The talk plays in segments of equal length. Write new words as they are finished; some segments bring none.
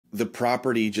The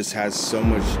property just has so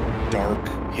much dark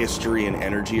history and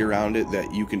energy around it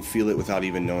that you can feel it without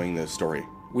even knowing the story.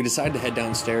 We decided to head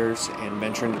downstairs and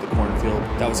venture into the cornfield.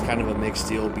 That was kind of a mixed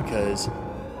deal because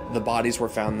the bodies were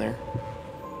found there.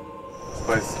 This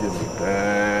place gives me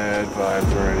bad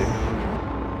vibes already.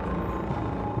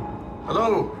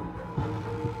 Hello?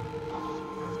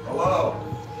 Hello?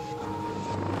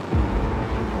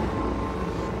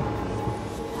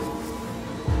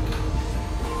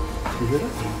 You hear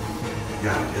that?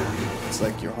 Yeah. It's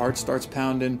like your heart starts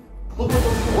pounding. What the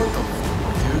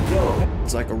f***, dude? Yo.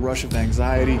 It's like a rush of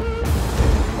anxiety.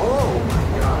 Oh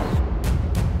my god.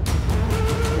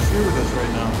 Who's here with us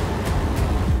right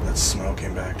now? That smell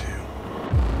came back too.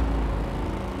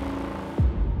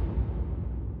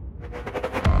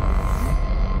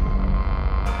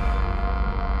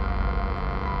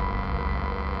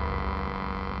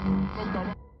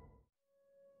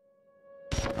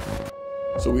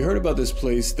 So we heard about this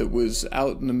place that was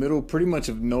out in the middle pretty much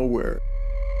of nowhere.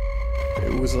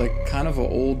 It was like kind of an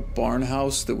old barn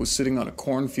house that was sitting on a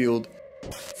cornfield.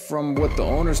 From what the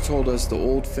owners told us, the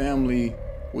old family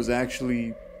was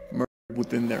actually murdered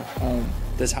within their home.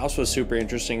 This house was super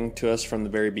interesting to us from the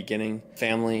very beginning.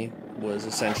 Family was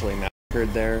essentially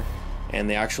massacred there, and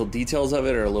the actual details of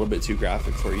it are a little bit too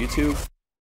graphic for YouTube.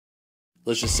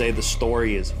 Let's just say the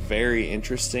story is very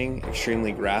interesting,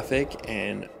 extremely graphic,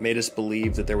 and made us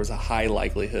believe that there was a high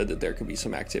likelihood that there could be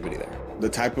some activity there. The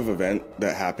type of event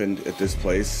that happened at this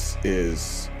place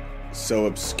is so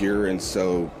obscure and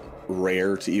so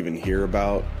rare to even hear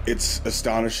about. It's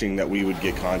astonishing that we would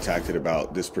get contacted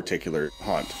about this particular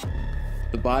haunt.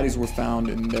 The bodies were found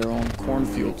in their own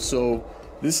cornfield, so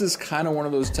this is kind of one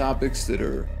of those topics that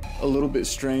are a little bit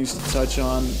strange to touch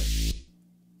on.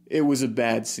 It was a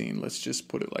bad scene, let's just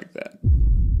put it like that.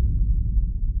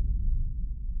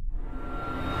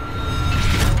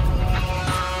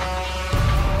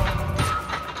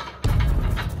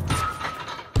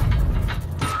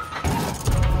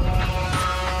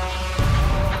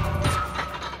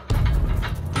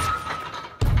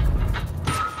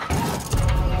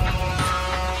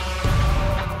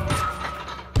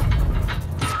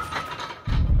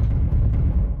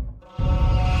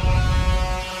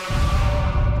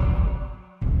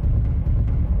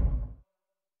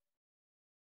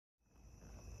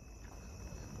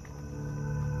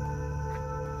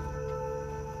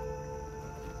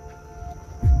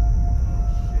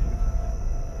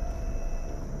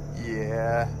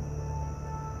 Yeah,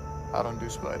 I don't do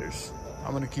spiders.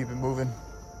 I'm gonna keep it moving.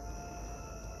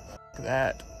 Look at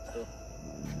that.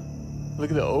 Look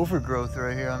at the overgrowth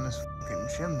right here on this fucking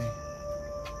chimney.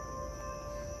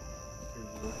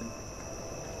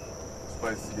 This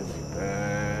place gives me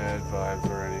bad vibes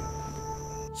already.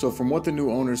 So from what the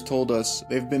new owners told us,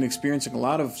 they've been experiencing a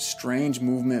lot of strange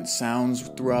movement sounds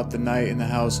throughout the night in the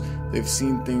house. They've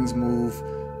seen things move,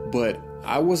 but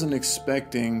I wasn't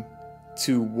expecting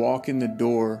to walk in the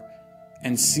door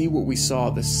and see what we saw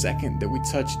the second that we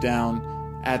touched down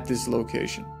at this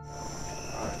location.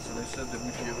 Alright, so they said that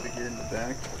we'd be able to get in the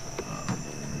back.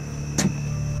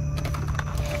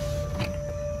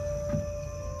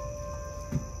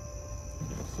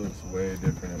 This looks way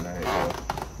different at night,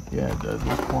 though. Yeah, it does.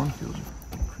 Those cornfields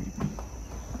are creepy.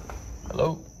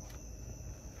 Hello?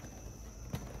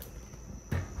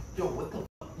 Yo, what the f?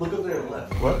 Look over there on the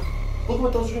left. What? Look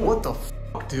what those are doing. What the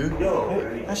fuck, dude? Yo,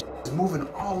 Hey, that shit is moving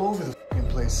all over the fucking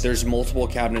place. There's multiple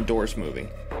cabinet doors moving.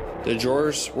 The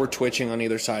drawers were twitching on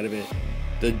either side of it.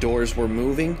 The doors were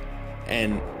moving,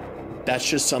 and that's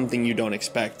just something you don't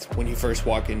expect when you first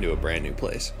walk into a brand new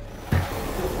place.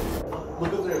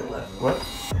 Look over there on the left. What?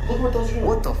 Look what those are doing.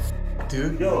 What the fuck,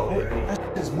 dude? Yo, Hey, that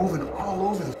shit is moving all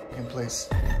over the fucking place.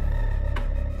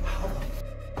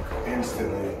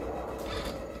 Instantly.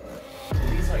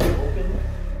 These like open.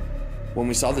 When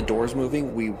we saw the doors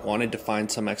moving, we wanted to find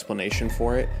some explanation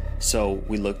for it. So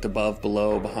we looked above,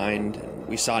 below, behind. And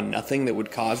we saw nothing that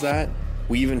would cause that.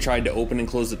 We even tried to open and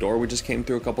close the door. We just came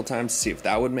through a couple times to see if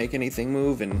that would make anything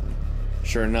move. And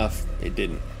sure enough, it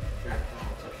didn't.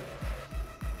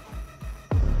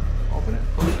 Open it.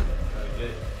 Push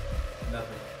it.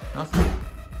 Nothing. Nothing.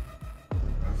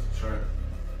 Let's try it.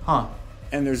 Huh.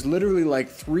 And there's literally like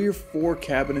 3 or 4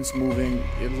 cabinets moving.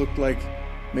 It looked like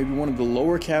maybe one of the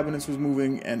lower cabinets was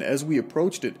moving, and as we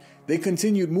approached it, they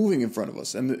continued moving in front of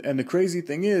us. And the crazy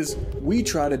thing is, we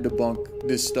try to debunk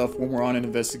this stuff when we're on an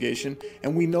investigation,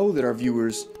 and we know that our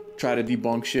viewers try to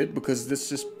debunk shit because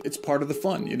it's part of the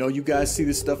fun. You know, you guys see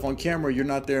this stuff on camera, you're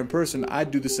not there in person.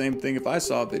 I'd do the same thing if I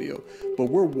saw a video. But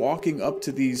we're walking up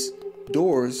to these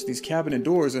doors, these cabinet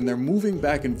doors, and they're moving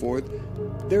back and forth.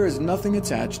 There is nothing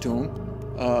attached to them.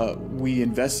 We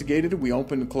investigated it. We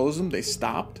opened and closed them. They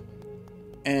stopped.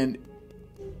 And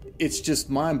it's just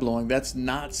mind-blowing. That's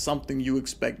not something you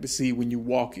expect to see when you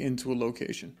walk into a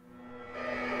location.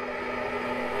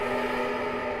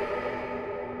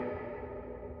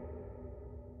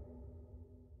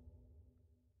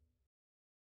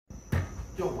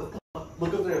 Yo, what the fuck?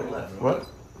 Look over there on the left. What?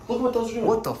 Look what those are doing.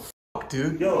 What the fuck,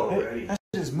 dude? Yo, Hey, Eddie. that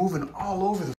shit is moving all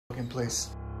over the fucking place.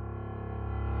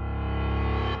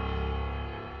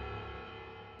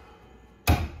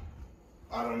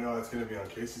 I don't know. It's gonna be on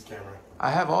Casey's camera.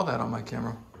 I have all that on my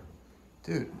camera.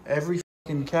 Dude, every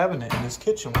fucking cabinet in this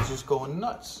kitchen was just going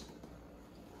nuts.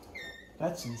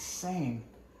 That's insane.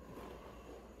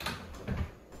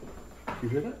 You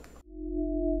hear that?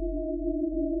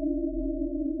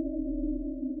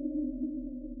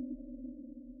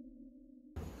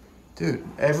 Dude,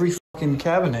 every fucking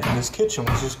cabinet in this kitchen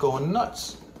was just going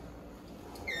nuts.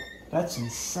 That's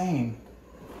insane.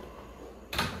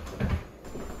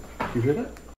 You hear that?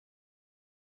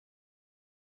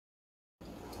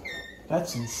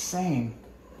 That's insane.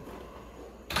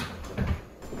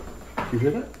 You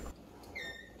hear that?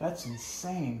 That's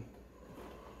insane.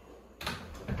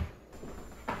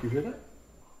 You hear that?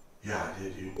 Yeah, I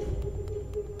did, dude.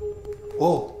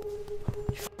 Whoa.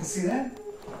 You fucking see that?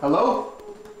 Hello?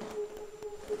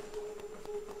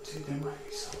 Dude, there might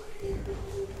be somebody here.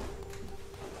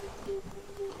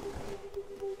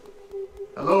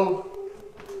 Hello?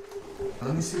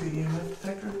 Let me see the EMF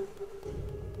detector.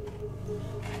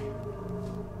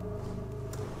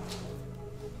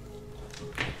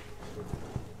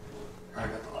 I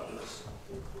got a lot of this.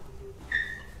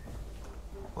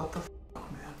 What the f***,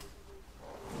 man?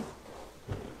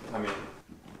 I mean,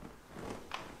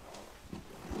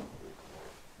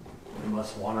 they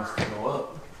must want us to go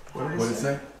up. What did it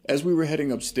say? As we were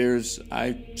heading upstairs,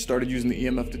 I started using the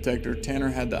EMF detector. Tanner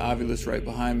had the Ovilus right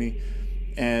behind me,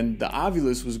 and the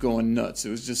Ovilus was going nuts. It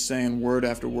was just saying word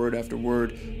after word after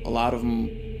word. A lot of them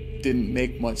didn't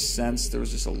make much sense. There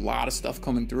was just a lot of stuff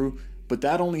coming through. But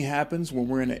that only happens when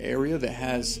we're in an area that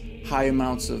has high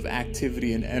amounts of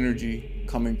activity and energy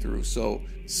coming through. So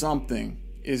something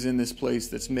is in this place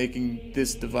that's making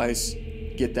this device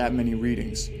get that many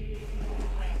readings.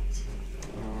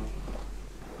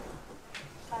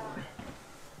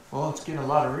 Well, it's getting a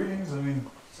lot of readings. I mean,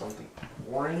 Something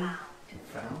boring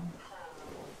found.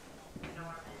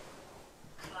 Norman,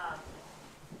 club,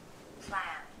 plan,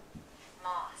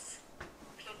 moss,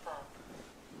 people.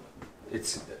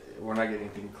 It's we're not getting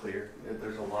anything clear.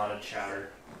 There's a lot of chatter.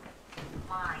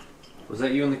 Mind, Was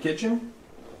that you in the kitchen?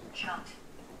 jump,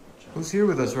 who's here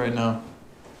with us right now?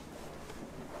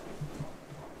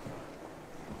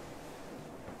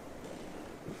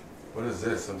 What is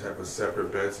this? Some type of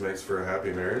separate beds makes for a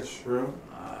happy marriage room?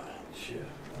 Shit.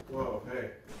 Whoa,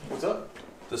 hey. What's up?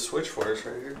 The switch for us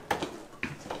right here.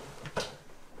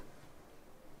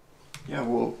 Yeah,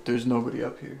 well, there's nobody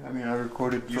up here. I mean, I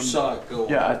recorded. You saw it go.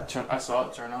 Yeah, I saw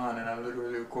it turn on, and I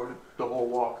literally recorded the whole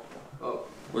walk. Oh,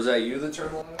 was that you that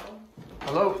turned the light on?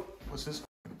 Hello? What's this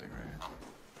thing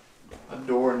right here? A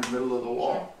door in the middle of the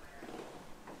wall.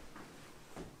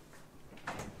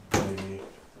 Maybe.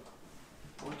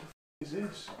 What the is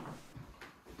this?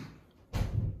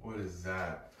 What is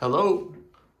that? Hello?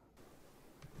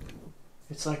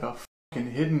 It's like a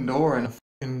fucking hidden door and a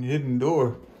fucking hidden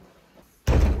door.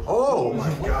 Oh my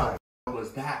god. What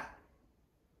was that?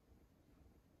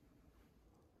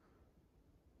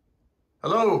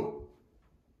 Hello?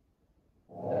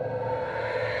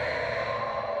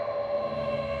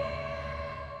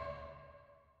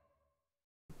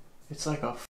 It's like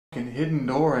a fucking hidden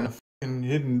door and a fucking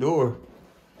hidden door.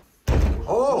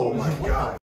 Oh my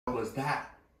god. What was that?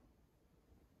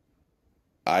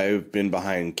 I've been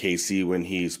behind Casey when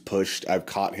he's pushed. I've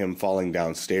caught him falling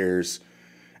downstairs.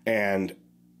 And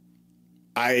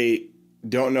I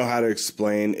don't know how to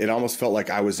explain. It almost felt like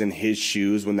I was in his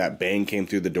shoes when that bang came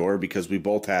through the door because we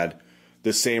both had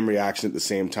the same reaction at the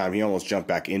same time. He almost jumped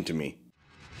back into me.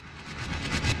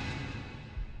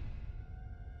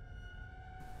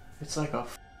 It's like a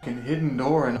fucking hidden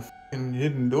door and a fucking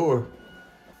hidden door.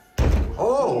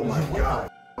 Oh my god.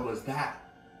 What was that?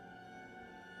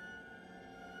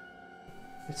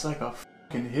 It's like a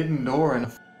fucking hidden door and a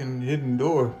fucking hidden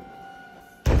door.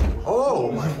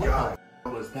 Oh my god.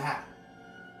 What was that?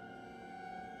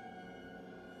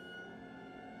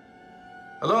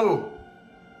 Hello?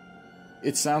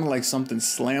 It sounded like something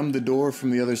slammed the door from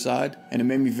the other side, and it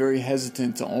made me very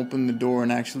hesitant to open the door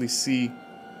and actually see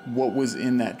what was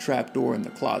in that trap door in the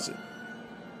closet.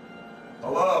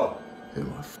 Hello. Dude,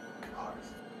 my fucking heart is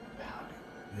pounding.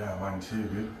 Yeah, mine too,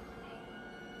 dude.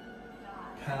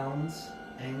 Pounds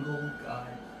Angle guy.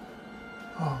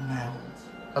 Oh man.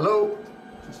 Hello?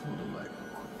 Just move the light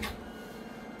real quick.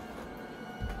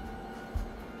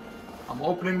 I'm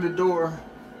opening the door.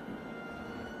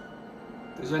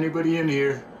 If there's anybody in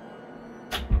here.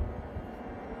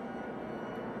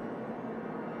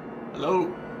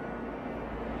 Hello?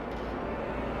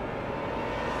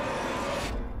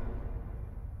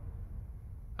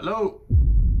 Hello?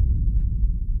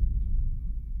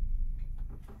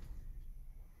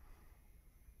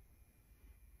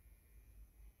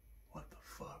 What the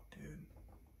fuck, dude?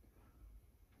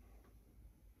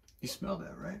 You smell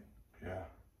that, right? Yeah.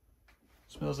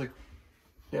 Smells like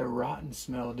that rotten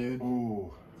smell, dude.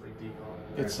 Ooh.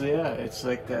 It's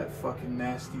like that fucking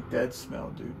nasty dead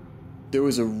smell, dude. There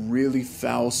was a really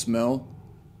foul smell.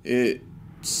 It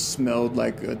smelled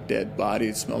like a dead body.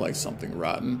 It smelled like something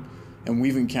rotten. And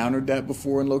we've encountered that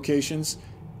before in locations.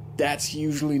 That's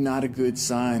usually not a good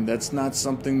sign. That's not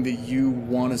something that you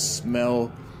want to smell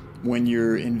when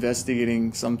you're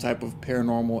investigating some type of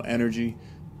paranormal energy.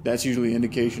 That's usually an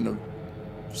indication of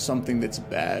something that's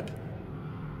bad.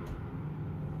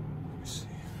 Let me see.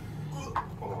 Hold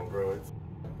on, bro.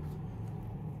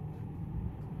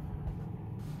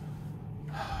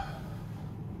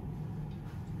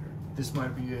 This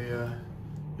might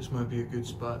be a good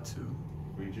spot too.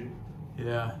 Ouija?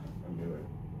 Yeah. I knew it.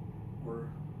 Or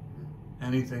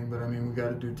anything, but I mean, we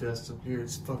gotta do tests up here. It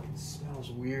fucking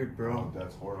smells weird, bro. Oh,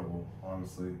 that's horrible,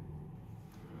 honestly.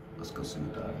 Let's go see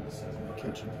what the oven says in the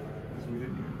kitchen, because we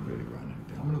didn't even really run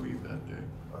anything. I'm gonna leave that there.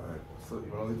 Alright, so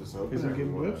you wanna leave this open? Is it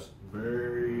getting whips?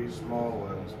 Very small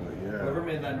ones, but yeah. Whoever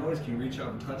made that noise, can you reach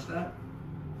out and touch that?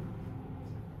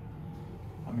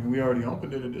 I mean, we already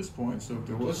opened it at this point, so if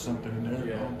there was something in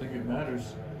there, I don't think it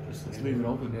matters. Just let's leave it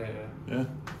open. Yeah.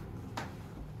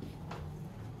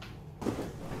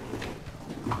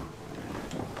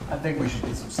 I think we should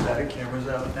get some static cameras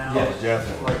out now. Yeah,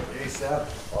 definitely. Like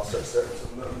ASAP. I'll start setting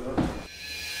something up.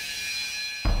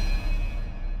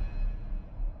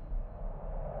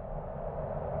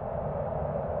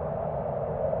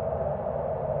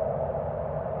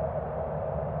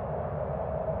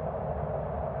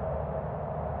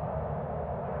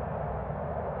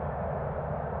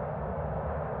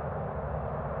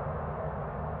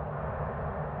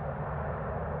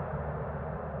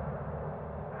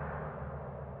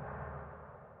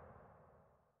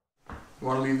 You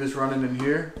want to leave this running in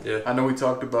here? Yeah. I know we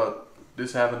talked about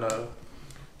this having a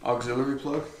auxiliary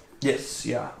plug. Yes,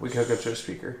 yeah. We can hook up to a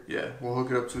speaker. Yeah, we'll hook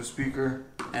it up to a speaker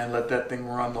and let that thing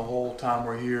run the whole time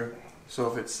we're here.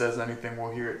 So if it says anything,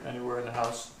 we'll hear it anywhere in the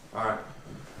house. Alright.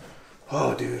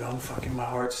 Oh, dude, my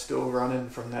heart's still running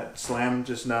from that slam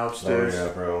just now upstairs. Oh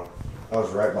yeah, bro. I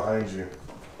was right behind you.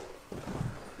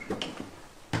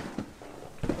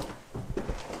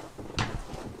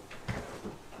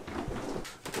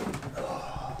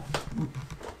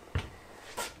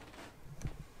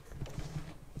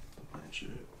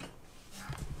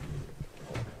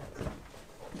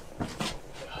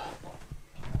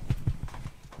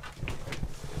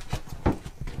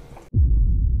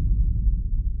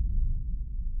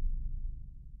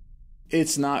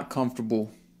 It's not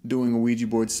comfortable doing a Ouija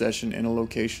board session in a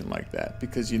location like that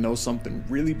because you know something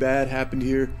really bad happened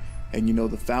here and you know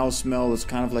the foul smell is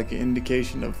kind of like an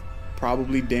indication of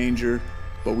probably danger,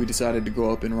 but we decided to go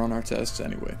up and run our tests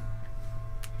anyway.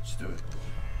 Let's do it.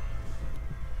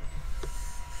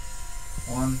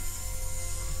 1,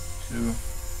 2,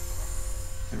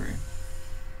 3.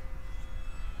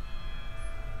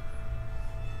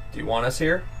 Do you want us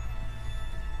here?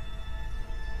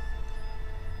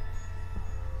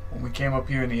 When we came up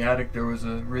here in the attic, there was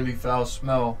a really foul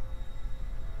smell.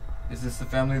 Is this the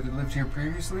family that lived here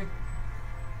previously?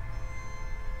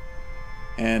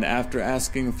 And after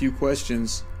asking a few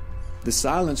questions, the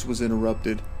silence was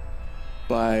interrupted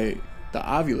by the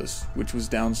ovulus, which was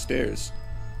downstairs.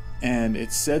 And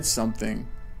it said something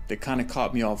that kind of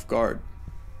caught me off guard.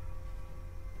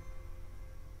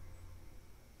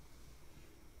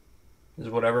 Is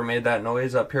whatever made that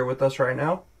noise up here with us right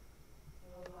now?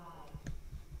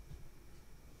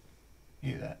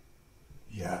 You hear that?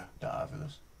 Yeah. The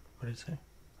ovulus. What did it say?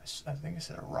 I think it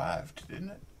said arrived,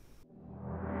 didn't it?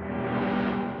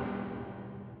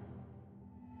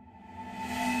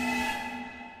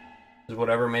 Is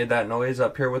whatever made that noise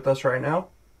up here with us right now?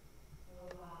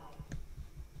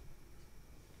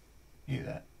 You hear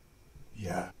that?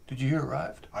 Yeah. Did you hear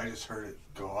arrived? I just heard it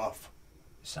go off.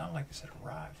 It sounded like it said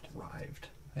arrived. Arrived.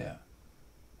 Yeah.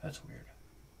 That's weird.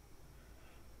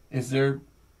 Is there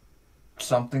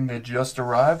something that just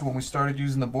arrived when we started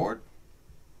using the board?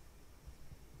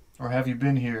 Or have you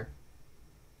been here?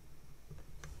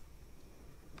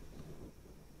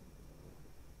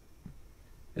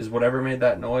 Is whatever made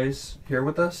that noise here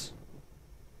with us?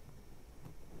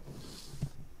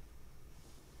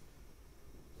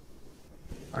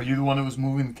 Are you the one that was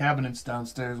moving the cabinets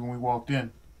downstairs when we walked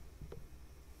in?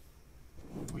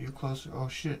 Were you closer? Oh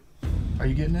shit. Are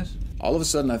you getting this? All of a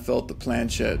sudden I felt the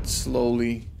planchette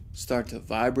slowly start to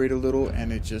vibrate a little,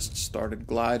 and it just started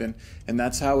gliding. And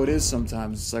that's how it is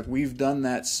sometimes. It's like we've done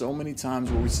that so many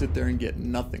times where we sit there and get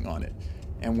nothing on it.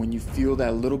 And when you feel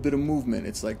that little bit of movement,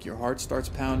 it's like your heart starts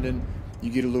pounding,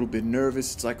 you get a little bit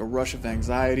nervous, it's like a rush of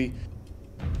anxiety.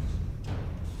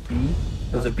 B?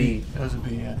 It was a B. It was a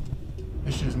B, yeah.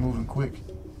 This shit is moving quick.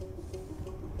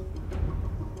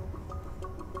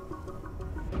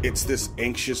 It's this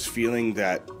anxious feeling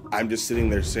that I'm just sitting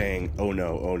there saying, oh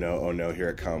no, oh no, oh no, here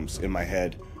it comes, in my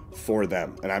head for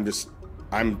them. And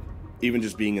I'm even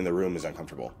just being in the room is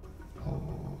uncomfortable.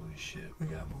 Holy shit, we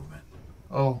got movement.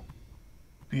 Oh.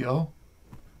 B.O.?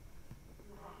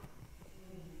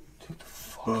 Dude, the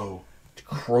fuck? Whoa.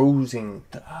 Cruising.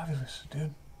 The obvious,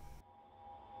 dude.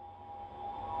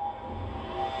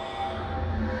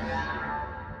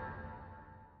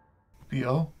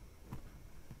 B.O.?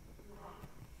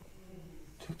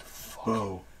 Dude, the fuck?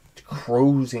 Whoa.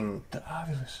 Cruising. The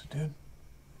obvious, dude.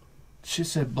 Shit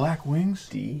said black wings?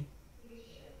 D.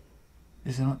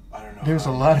 Is it on? I don't know. There's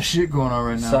a lot of shit going on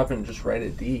right now. Stop and just write a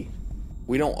D.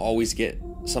 We don't always get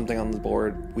something on the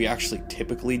board. We actually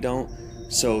typically don't.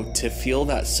 So to feel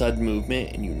that sudden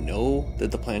movement and you know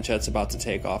that the planchette's about to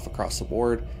take off across the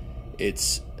board,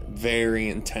 it's very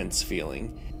intense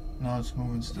feeling. No, it's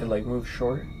moving still. It like moves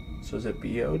short. So is it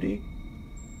B-O-D?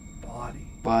 Body.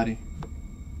 Body.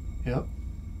 Yep.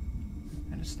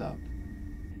 And it stopped.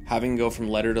 Having to go from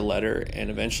letter to letter and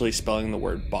eventually spelling the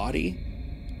word body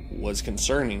was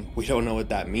concerning. We don't know what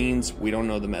that means. We don't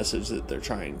know the message that they're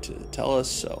trying to tell us.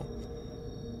 So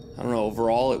I don't know.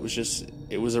 Overall, it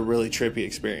was a really trippy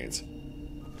experience.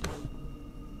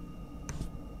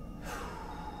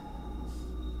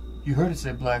 You heard it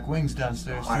say black wings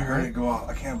downstairs too, I heard right? it go off.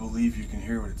 I can't believe you can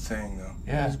hear what it's saying though.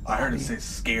 Yeah. I heard it say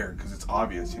scared because it's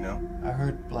obvious, you know? I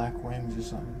heard black wings or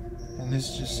something. And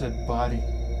this just said body.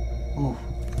 Ooh.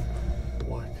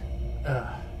 What?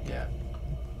 Yeah.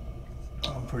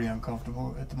 I'm pretty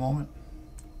uncomfortable at the moment.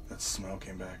 That smell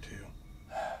came back too.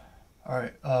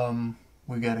 Alright,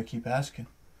 we gotta keep asking.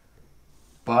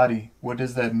 Body, what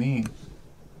does that mean?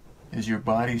 Is your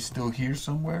body still here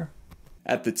somewhere?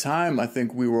 At the time, I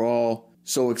think we were all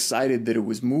so excited that it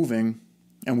was moving,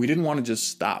 and we didn't want to just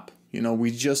stop. You know,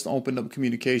 we just opened up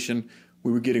communication.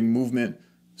 We were getting movement,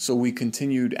 so we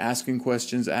continued asking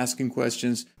questions.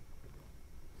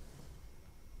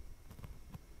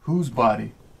 Whose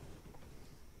body?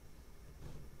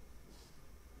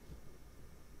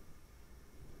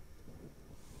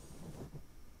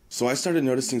 So I started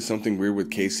noticing something weird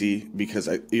with Casey because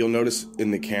you'll notice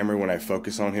in the camera when I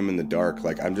focus on him in the dark,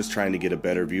 like I'm just trying to get a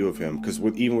better view of him. Because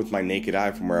even with my naked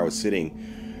eye from where I was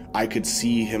sitting, I could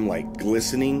see him like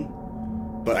glistening,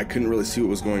 but I couldn't really see what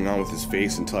was going on with his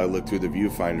face until I looked through the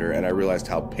viewfinder and I realized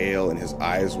how pale and his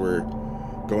eyes were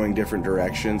going different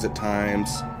directions at times.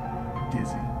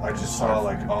 Dizzy. I just saw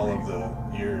like all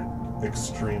of you're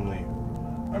extremely,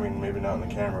 I mean maybe not in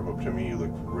the camera, but to me you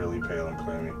look really pale and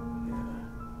clammy.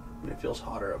 It feels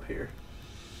hotter up here.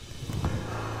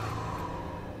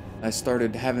 I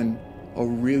started having a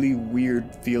really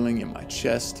weird feeling in my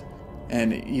chest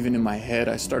and even in my head.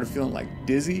 I started feeling like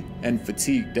dizzy and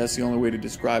fatigued. That's the only way to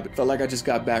describe it. Felt like I just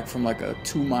got back from like a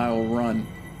 2-mile run.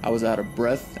 I was out of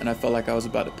breath and I felt like I was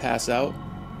about to pass out.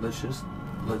 Let's end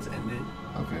it.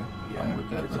 Okay. Yeah, I'm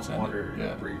with that. it's Let's a end water it.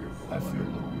 Yeah. breather. I feel a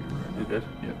little weird right now. You good?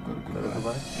 Yeah, go to Go to goodbye.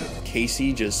 goodbye? Yeah.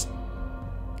 Casey just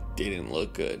didn't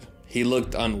look good. He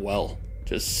looked unwell,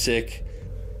 just sick.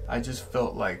 I just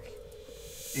felt like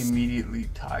immediately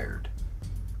tired.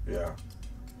 Yeah.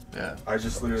 Yeah. I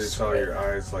just literally saw your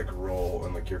eyes like roll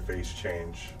and like your face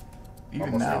change. Even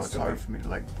Almost now, it's instantly. hard for me to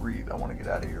like breathe. I want to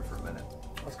get out of here for a minute.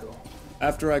 Let's go.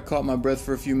 After I caught my breath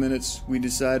for a few minutes, we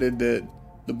decided that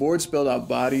the board spelled out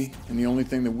body, and the only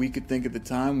thing that we could think at the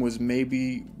time was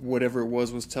maybe whatever it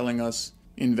was telling us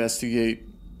investigate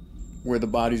where the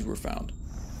bodies were found.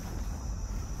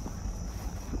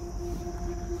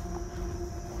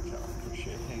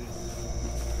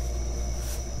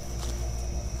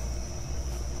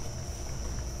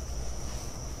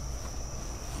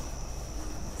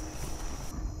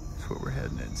 What we're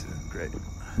heading into. Great.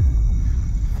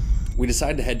 We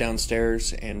decided to head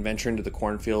downstairs and venture into the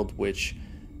cornfield, which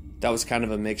that was kind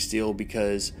of a mixed deal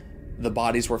because the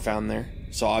bodies were found there.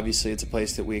 So obviously it's a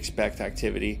place that we expect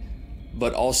activity,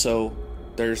 but also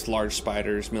there's large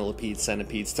spiders, millipedes,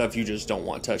 centipedes, stuff you just don't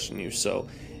want touching you. So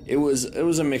It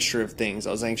was a mixture of things.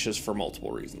 I was anxious for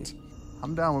multiple reasons.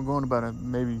 I'm down with going about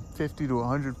maybe 50 to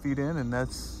 100 feet in, and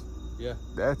that's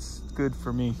good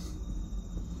for me.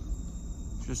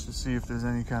 Just to see if there's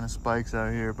any kind of spikes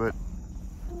out here, but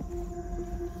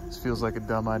this feels like a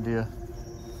dumb idea.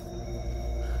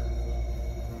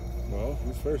 Well,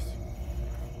 who's first?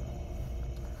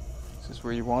 Is this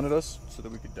where you wanted us, so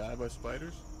that we could die by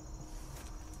spiders?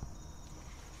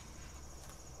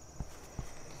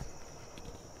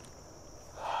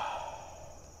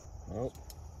 Well,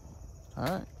 All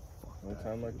right. no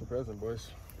time like the present, boys.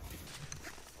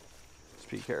 Just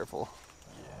be careful.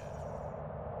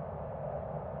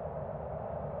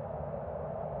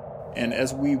 And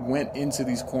as we went into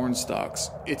these corn stalks,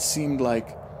 it seemed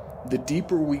like the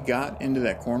deeper we got into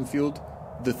that cornfield,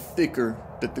 the thicker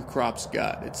that the crops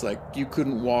got. It's like you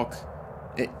couldn't walk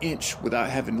an inch without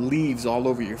having leaves all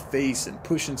over your face and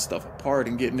pushing stuff apart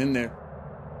and getting in there.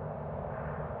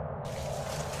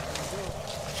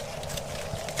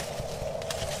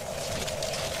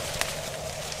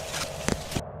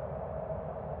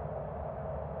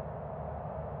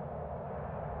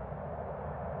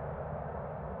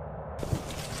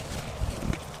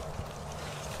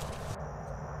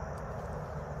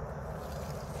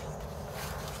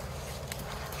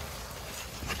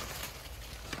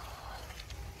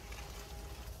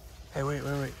 Hey, wait.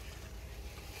 What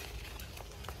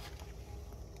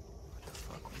the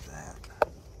fuck was that?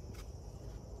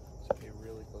 Pay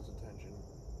really close attention.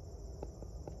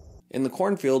 In the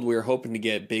cornfield, we were hoping to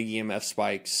get big EMF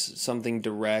spikes, something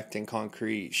direct and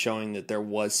concrete, showing that there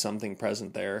was something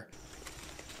present there.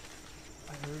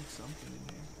 I heard something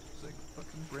in here. It's like a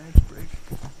fucking branch break.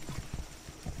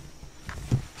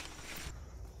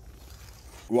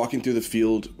 Walking through the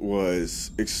field was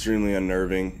extremely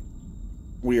unnerving.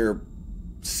 We are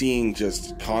seeing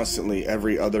just constantly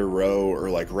every other row, or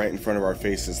like right in front of our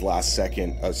faces last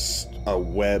second, a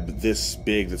web this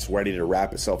big that's ready to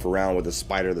wrap itself around with a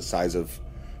spider the size of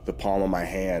the palm of my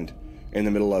hand in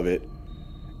the middle of it.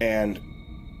 And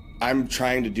I'm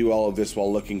trying to do all of this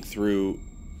while looking through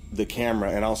the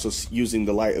camera and also using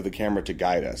the light of the camera to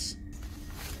guide us.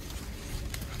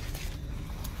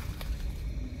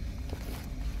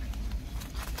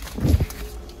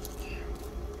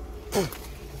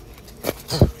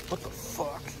 What the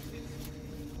fuck?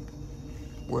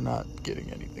 We're not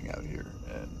getting anything out here,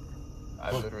 and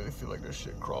I literally feel like there's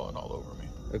shit crawling all over me.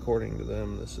 According to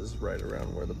them, this is right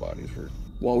around where the bodies were.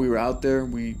 While we were out there,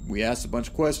 we asked a bunch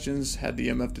of questions, had the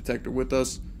EMF detector with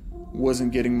us,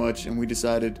 wasn't getting much, and we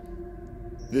decided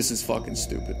this is fucking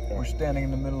stupid. We're standing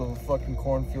in the middle of a fucking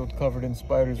cornfield covered in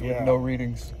spiders with no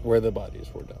readings. Where the bodies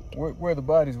were dumped. Where the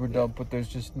bodies were dumped, but there's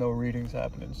just no readings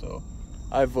happening, so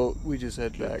I vote we just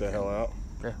head back. Get the hell out.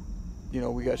 Yeah. You know,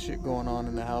 we got shit going on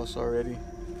in the house already.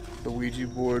 The Ouija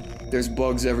board. There's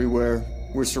bugs everywhere.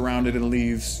 We're surrounded in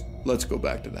leaves. Let's go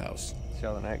back to the house. See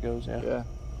how the night goes, yeah? Yeah.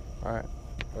 All right.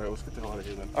 All right, let's get the hell out of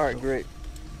here then. All right, great.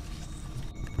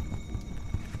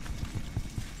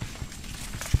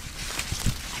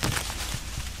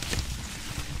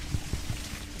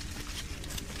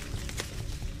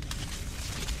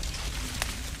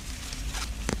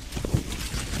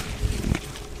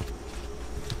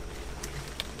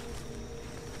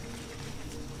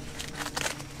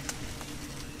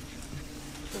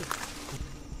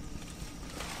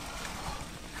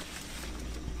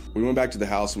 We went back to the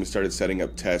house and we started setting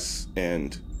up tests,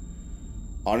 and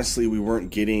honestly, we weren't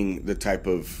getting the type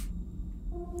of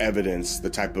evidence,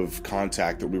 the type of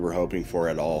contact that we were hoping for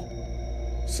at all.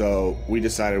 So we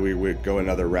decided we would go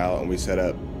another route, and we set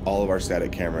up all of our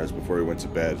static cameras before we went to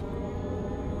bed.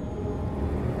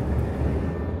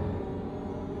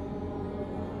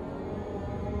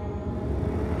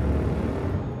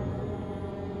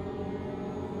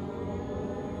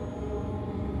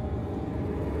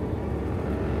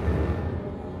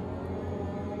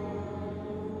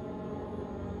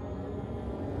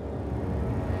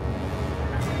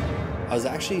 I was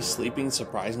actually sleeping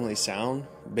surprisingly sound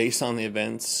based on the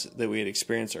events that we had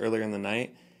experienced earlier in the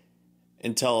night,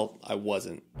 until I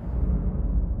wasn't.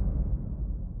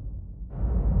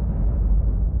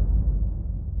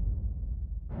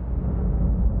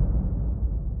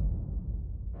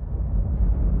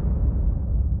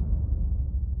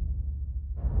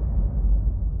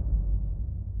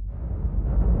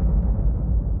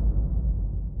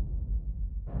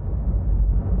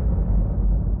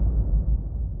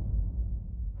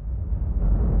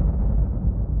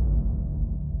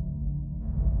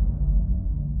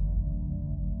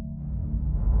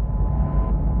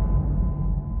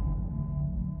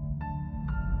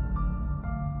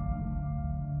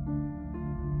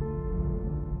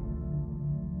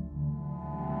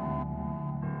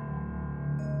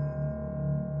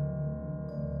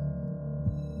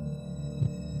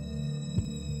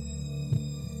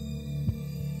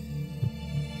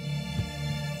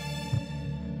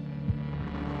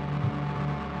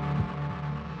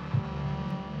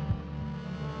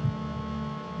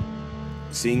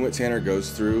 seeing what Tanner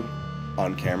goes through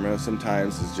on camera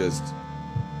sometimes is just,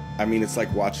 I mean, it's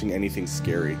like watching anything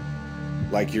scary.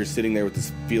 Like, you're sitting there with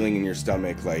this feeling in your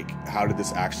stomach, like, how did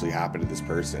this actually happen to this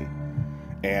person?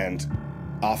 And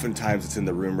oftentimes it's in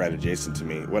the room right adjacent to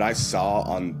me. What I saw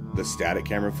on the static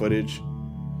camera footage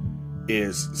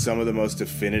is some of the most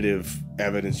definitive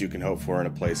evidence you can hope for in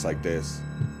a place like this.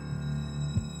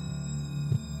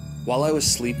 While I was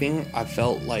sleeping, I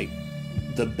felt like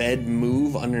the bed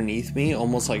move underneath me,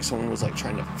 almost like someone was like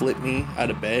trying to flip me out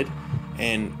of bed,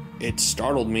 and it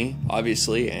startled me,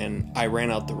 obviously, and I ran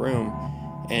out the room.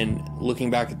 And looking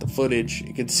back at the footage,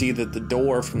 you could see that the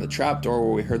door from the trapdoor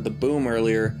where we heard the boom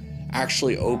earlier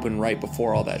actually opened right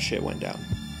before all that shit went down.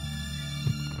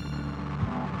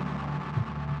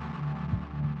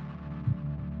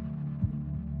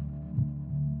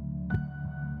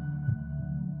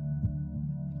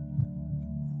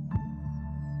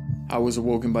 I was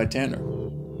awoken by Tanner.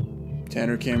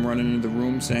 Tanner came running into the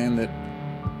room saying that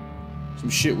some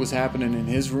shit was happening in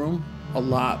his room. A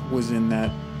lot was in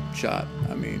that shot.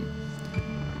 I mean,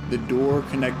 the door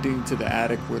connecting to the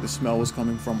attic where the smell was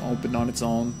coming from opened on its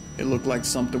own. It looked like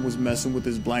something was messing with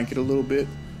his blanket a little bit.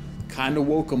 Kind of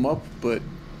woke him up, but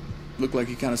looked like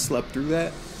he kind of slept through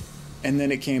that. And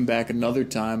then it came back another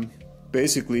time,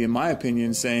 basically, in my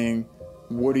opinion, saying,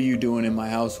 "What are you doing in my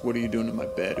house? What are you doing in my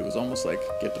bed?" It was almost like,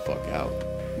 get the fuck out.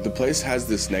 The place has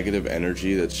this negative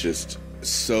energy that's just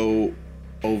so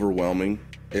overwhelming.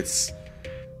 It's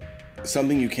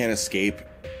something you can't escape,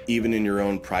 even in your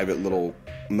own private little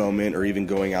moment, or even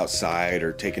going outside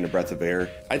or taking a breath of air.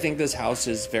 I think this house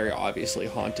is very obviously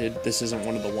haunted. This isn't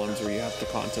one of the ones where you have to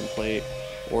contemplate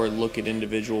or look at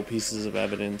individual pieces of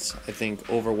evidence. I think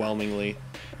overwhelmingly,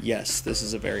 yes, this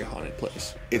is a very haunted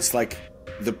place. It's like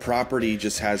the property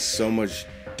just has so much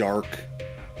dark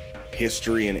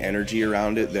history and energy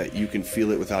around it that you can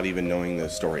feel it without even knowing the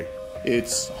story.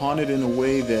 It's haunted in a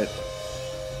way that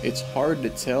it's hard to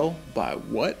tell by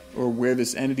what or where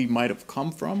this entity might have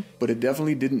come from, but it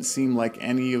definitely didn't seem like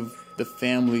any of the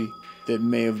family that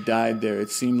may have died there. It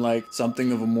seemed like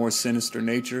something of a more sinister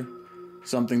nature,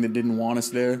 something that didn't want us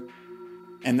there.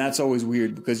 And that's always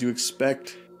weird because you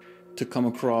expect to come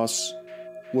across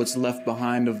what's left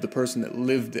behind of the person that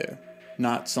lived there,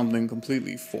 not something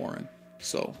completely foreign.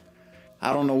 So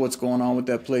I don't know what's going on with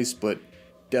that place, but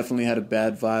definitely had a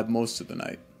bad vibe most of the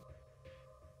night.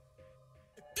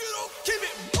 You don't keep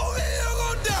it moving, you're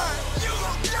gonna die. You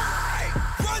gonna die.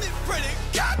 Running, pretty,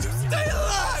 got to stay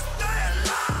alive. Stay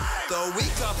alive. The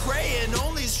weak are praying,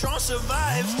 only strong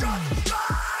survive. Strong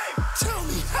survive. Tell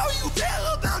me how you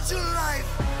feel about your life.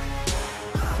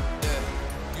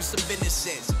 You some business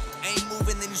sense. Ain't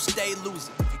moving, then you stay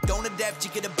losing. If you don't adapt, you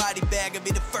get a body bag. I'll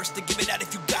be the first to give it out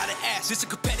if you gotta ask. This a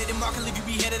competitive market, leave you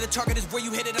beheaded. The target is where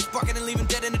you headed. I'm sparking and leaving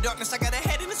dead in the darkness. I got a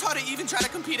head and it's hard to even try to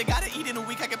compete. I gotta eat in a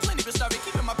week. I get plenty but starving.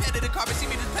 Keeping my pet in the carpet. See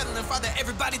me just pedaling farther.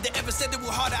 Everybody that ever said they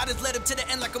were harder, I just led them to the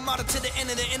end like a martyr to the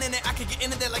end of the internet. I could get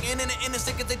into that like internet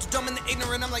innocent, cause they too dumb and they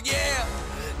ignorant. I'm like, yeah,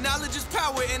 knowledge is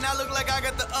power, and I look like I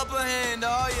got the upper hand.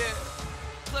 Oh yeah.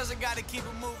 Plus I gotta keep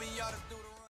it moving, y'all.